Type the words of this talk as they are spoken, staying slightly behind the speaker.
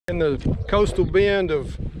In the coastal bend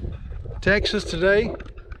of Texas today,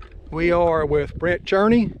 we are with Brent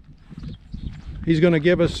Cherney. He's going to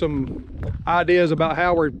give us some ideas about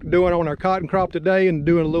how we're doing on our cotton crop today and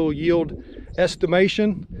doing a little yield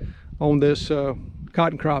estimation on this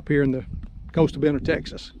cotton crop here in the coastal bend of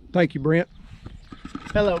Texas. Thank you, Brent.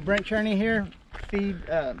 Hello, Brent Cherney here, feed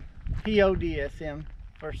PODSM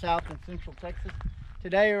for South and Central Texas.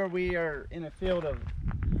 Today we are in a field of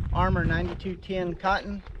Armor 9210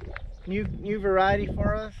 cotton, new variety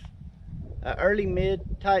for us, early mid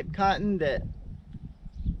type cotton that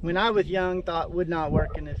when I was young thought would not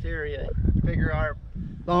work in this area. Figure our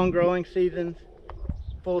long growing seasons,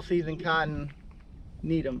 full season cotton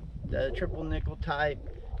need them, the triple nickel type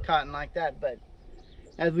cotton like that. But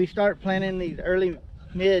as we start planting these early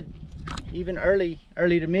mid, even early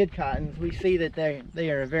to mid cottons, we see that they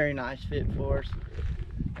are a very nice fit for us.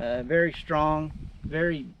 Very strong,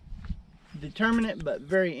 very determinate, but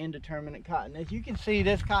very indeterminate cotton. As you can see,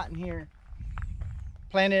 this cotton here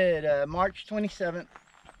planted March 27th.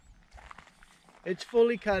 It's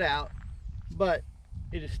fully cut out, but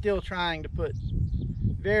it is still trying to put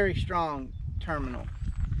very strong terminal.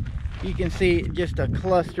 You can see just a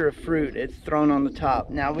cluster of fruit it's thrown on the top.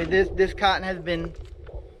 Now with this cotton has been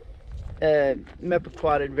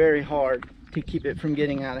mepiquated very hard to keep it from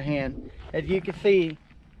getting out of hand. As you can see,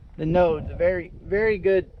 the nodes are very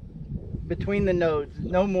good between the nodes,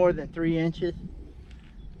 no more than 3 inches.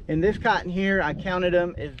 And this cotton here, I counted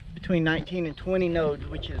them, is between 19 and 20 nodes,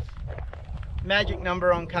 which is magic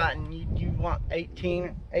number on cotton. You want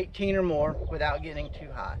 18 or more without getting too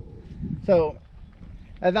high. So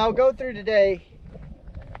as I'll go through today,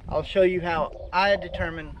 I'll show you how I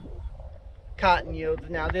determine cotton yields.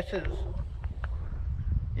 Now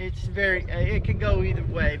it could go either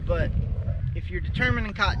way, but if you're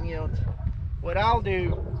determining cotton yields, what I'll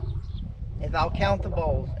do is I'll count the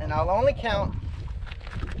bolls, and I'll only count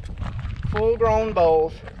full grown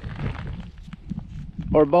bolls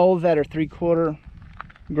or bolls that are 3/4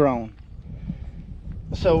 grown.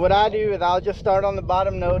 So what I do is I'll just start on the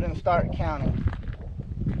bottom node and start counting.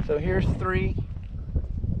 So here's 3,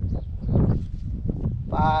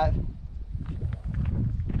 5,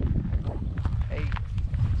 8,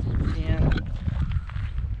 10,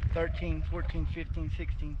 13, 14, 15,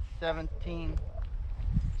 16, 17,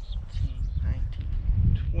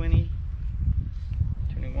 19, 20,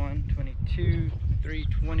 21, 22, 23,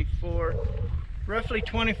 24, roughly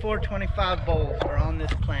 24, 25 bolls are on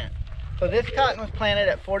this plant. So this cotton was planted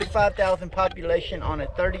at 45,000 population on a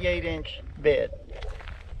 38-inch bed.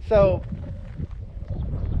 So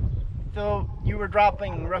you were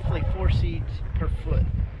dropping roughly 4 seeds per foot.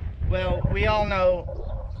 Well, we all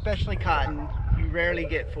know, especially cotton, you rarely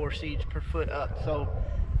get 4 seeds per foot up. So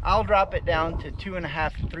I'll drop it down to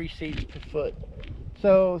 2.5 to 3 seeds per foot.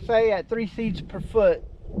 So say at 3 seeds per foot,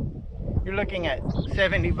 you're looking at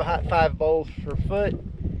 75 bolls per foot.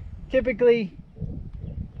 Typically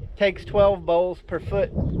takes 12 bolls per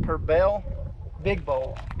foot per bale, big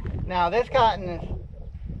bowls. Now this cotton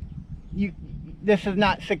is, this is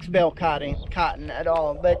not 6 bale cotton at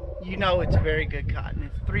all, but you know it's a very good cotton.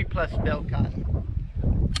 It's 3+ bale cotton.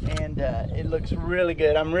 And it looks really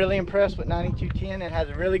good. I'm really impressed with 9210. It has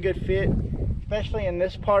a really good fit, especially in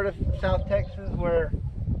this part of South Texas where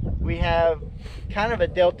we have kind of a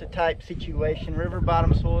delta type situation, river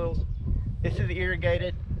bottom soils. This is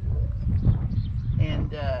irrigated,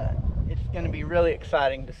 and it's going to be really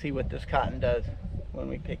exciting to see what this cotton does when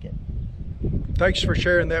we pick it. Thanks for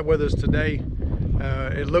sharing that with us today.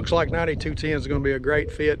 It looks like 9210 is going to be a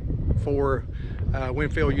great fit for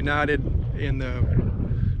Winfield United in the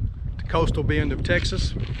coastal bend of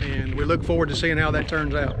Texas, and we look forward to seeing how that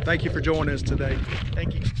turns out. Thank you for joining us today.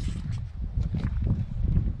 Thank you.